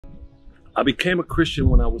I became a Christian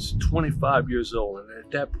when I was 25 years old, and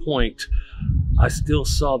at that point, I still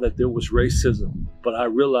saw that there was racism, but I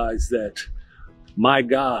realized that my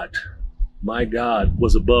God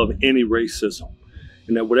was above any racism,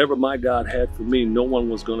 and that whatever my God had for me, no one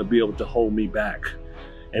was going to be able to hold me back.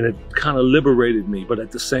 And it kind of liberated me, but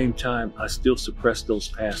at the same time, I still suppressed those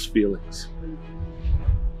past feelings.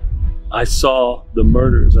 I saw the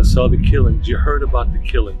murders, I saw the killings. You heard about the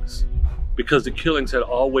killings because the killings had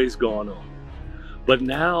always gone on. But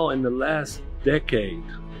now in the last decade,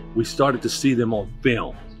 we started to see them on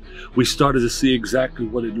film. We started to see exactly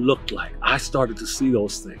what it looked like. I started to see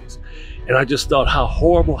those things. And I just thought, how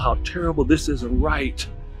horrible, how terrible, this isn't right.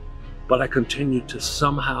 But I continued to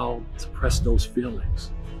somehow suppress those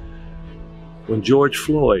feelings. When George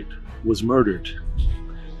Floyd was murdered,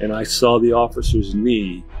 and I saw the officer's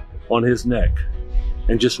knee on his neck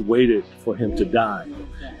and just waited for him to die,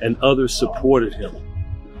 and others supported him,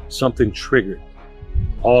 something triggered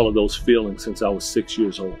all of those feelings since I was 6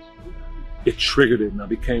 years old. It triggered it, and I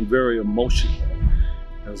became very emotional.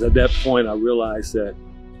 It was at that point I realized that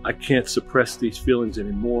I can't suppress these feelings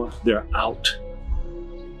anymore. They're out.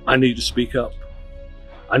 I need to speak up.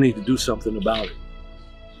 I need to do something about it.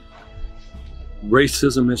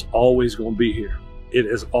 Racism is always going to be here. It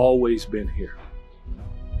has always been here.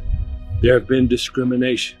 There have been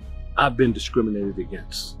discrimination. I've been discriminated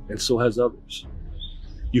against, and so has others.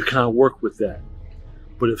 You can't work with that.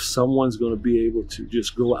 But if someone's going to be able to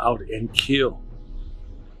just go out and kill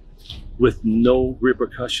with no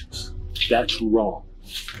repercussions, that's wrong.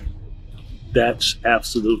 That's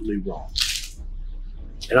absolutely wrong.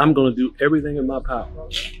 And I'm going to do everything in my power.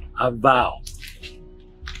 I vow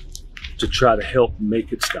to try to help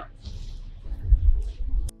make it stop.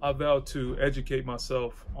 I vow to educate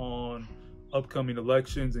myself on upcoming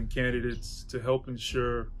elections and candidates to help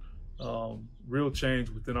ensure real change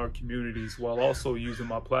within our communities, while also using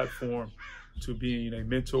my platform to being a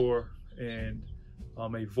mentor and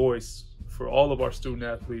a voice for all of our student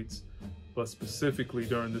athletes, but specifically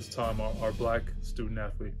during this time, our Black student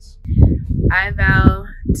athletes. I vow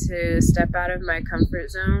to step out of my comfort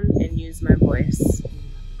zone and use my voice.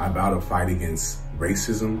 I vow to fight against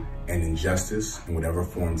racism and injustice in whatever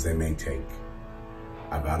forms they may take.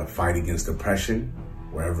 I vow to fight against oppression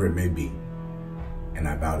wherever it may be. And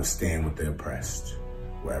I vow to stand with the oppressed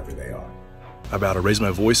wherever they are. I vow to raise my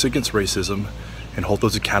voice against racism and hold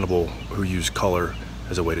those accountable who use color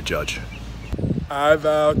as a way to judge. I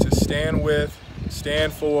vow to stand with,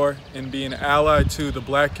 stand for, and be an ally to the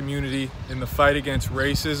Black community in the fight against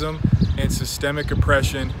racism and systemic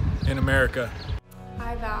oppression in America.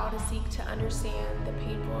 I vow to seek to understand the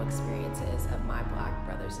painful experiences of my Black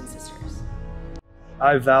brothers and sisters.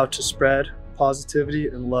 I vow to spread positivity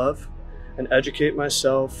and love and educate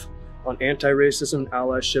myself on anti-racism and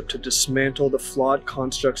allyship to dismantle the flawed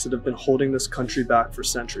constructs that have been holding this country back for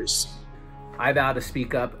centuries. I vow to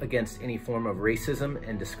speak up against any form of racism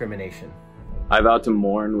and discrimination. I vow to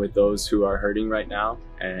mourn with those who are hurting right now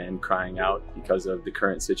and crying out because of the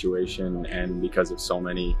current situation and because of so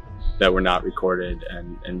many that were not recorded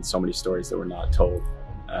and so many stories that were not told.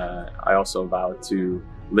 I also vow to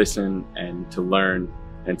listen and to learn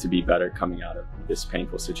and to be better coming out of this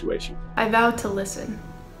painful situation. I vow to listen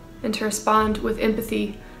and to respond with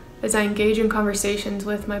empathy as I engage in conversations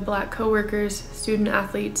with my Black coworkers, student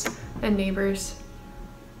athletes, and neighbors,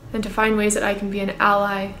 and to find ways that I can be an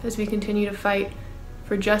ally as we continue to fight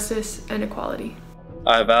for justice and equality.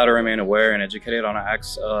 I vow to remain aware and educated on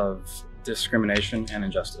acts of discrimination and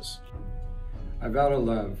injustice. I vow to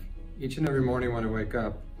love. Each and every morning when I wake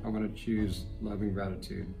up, I want to choose loving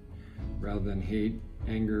gratitude rather than hate,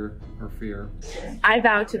 anger, or fear. I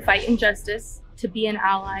vow to fight injustice, to be an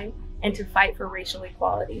ally, and to fight for racial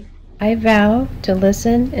equality. I vow to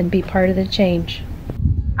listen and be part of the change.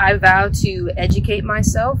 I vow to educate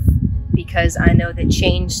myself because I know that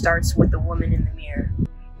change starts with the woman in the mirror.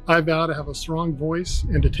 I vow to have a strong voice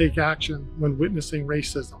and to take action when witnessing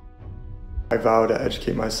racism. I vow to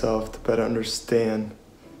educate myself to better understand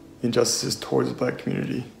the injustices towards the Black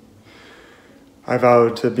community. I vow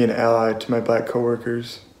to be an ally to my Black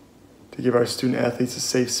coworkers, to give our student athletes a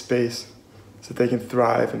safe space so that they can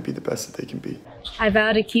thrive and be the best that they can be. I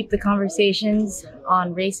vow to keep the conversations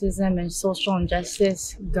on racism and social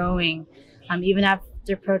injustice going, even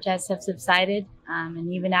after protests have subsided,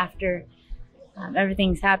 and even after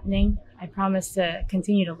everything's happening. I promise to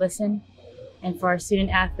continue to listen and for our student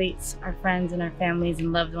athletes, our friends, and our families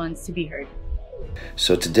and loved ones to be heard.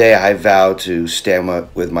 So today I vow to stand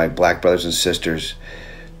with my Black brothers and sisters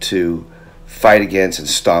to fight against and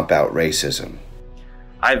stomp out racism.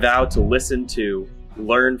 I vow to listen to,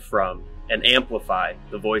 learn from, and amplify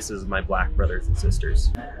the voices of my Black brothers and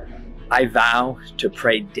sisters. I vow to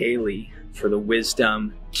pray daily for the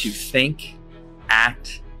wisdom to think,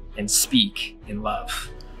 act, and speak in love.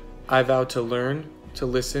 I vow to learn, to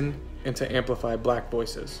listen, and to amplify Black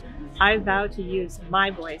voices. I vow to use my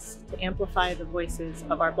voice to amplify the voices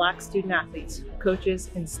of our Black student athletes, coaches,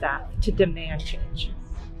 and staff to demand change.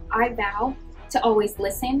 I vow to always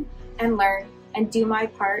listen and learn and do my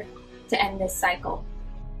part to end this cycle.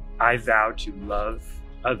 I vow to love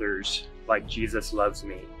others like Jesus loves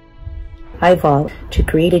me. I vow to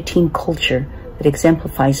create a team culture that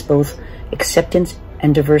exemplifies both acceptance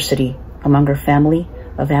and diversity among our family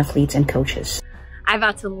of athletes and coaches. I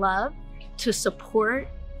vow to love, to support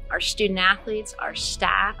our student athletes, our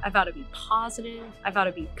staff. I vow to be positive, I vow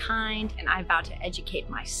to be kind, and I vow to educate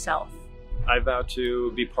myself. I vow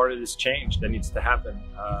to be part of this change that needs to happen.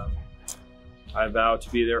 I vow to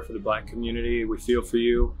be there for the Black community. We feel for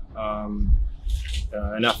you.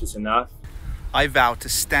 Enough is enough. I vow to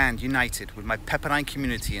stand united with my Pepperdine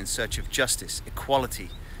community in search of justice, equality,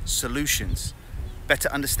 solutions, better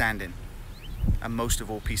understanding, and most of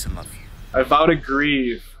all, peace and love. I vow to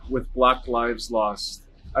grieve with Black lives lost.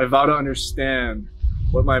 I vow to understand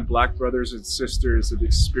what my Black brothers and sisters have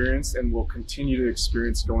experienced and will continue to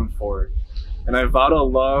experience going forward. And I vow to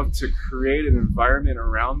love to create an environment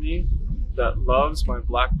around me that loves my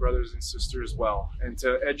Black brothers and sisters well, and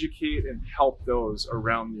to educate and help those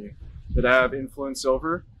around me that I have influence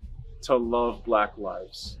over to love Black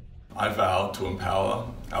lives. I vow to empower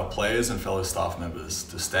our players and fellow staff members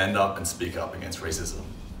to stand up and speak up against racism.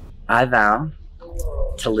 I vow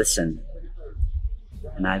to listen,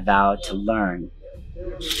 and I vow to learn.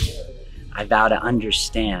 I vow to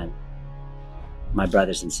understand my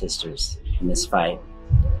brothers and sisters in this fight,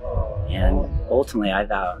 and ultimately I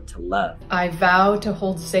vow to love. I vow to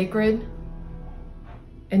hold sacred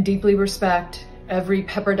and deeply respect every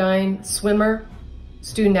Pepperdine swimmer,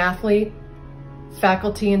 student athlete,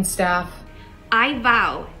 faculty and staff. I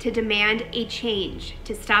vow to demand a change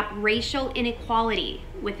to stop racial inequality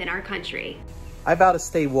within our country. I vow to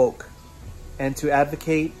stay woke and to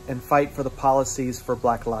advocate and fight for the policies for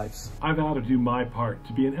Black lives. I vow to do my part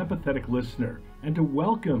to be an empathetic listener and to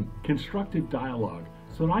welcome constructive dialogue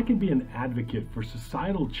so that I can be an advocate for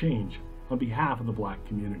societal change on behalf of the Black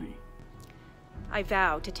community. I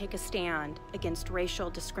vow to take a stand against racial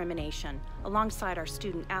discrimination alongside our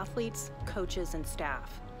student athletes, coaches, and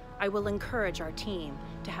staff. I will encourage our team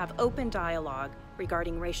to have open dialogue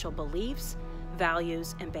regarding racial beliefs,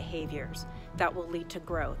 values, and behaviors that will lead to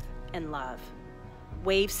growth and love.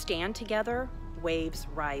 Waves stand together, waves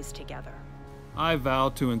rise together. I vow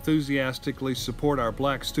to enthusiastically support our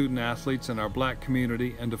Black student athletes and our Black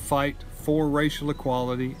community and to fight for racial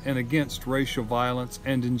equality and against racial violence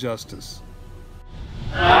and injustice.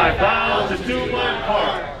 I vow to do my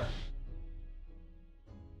part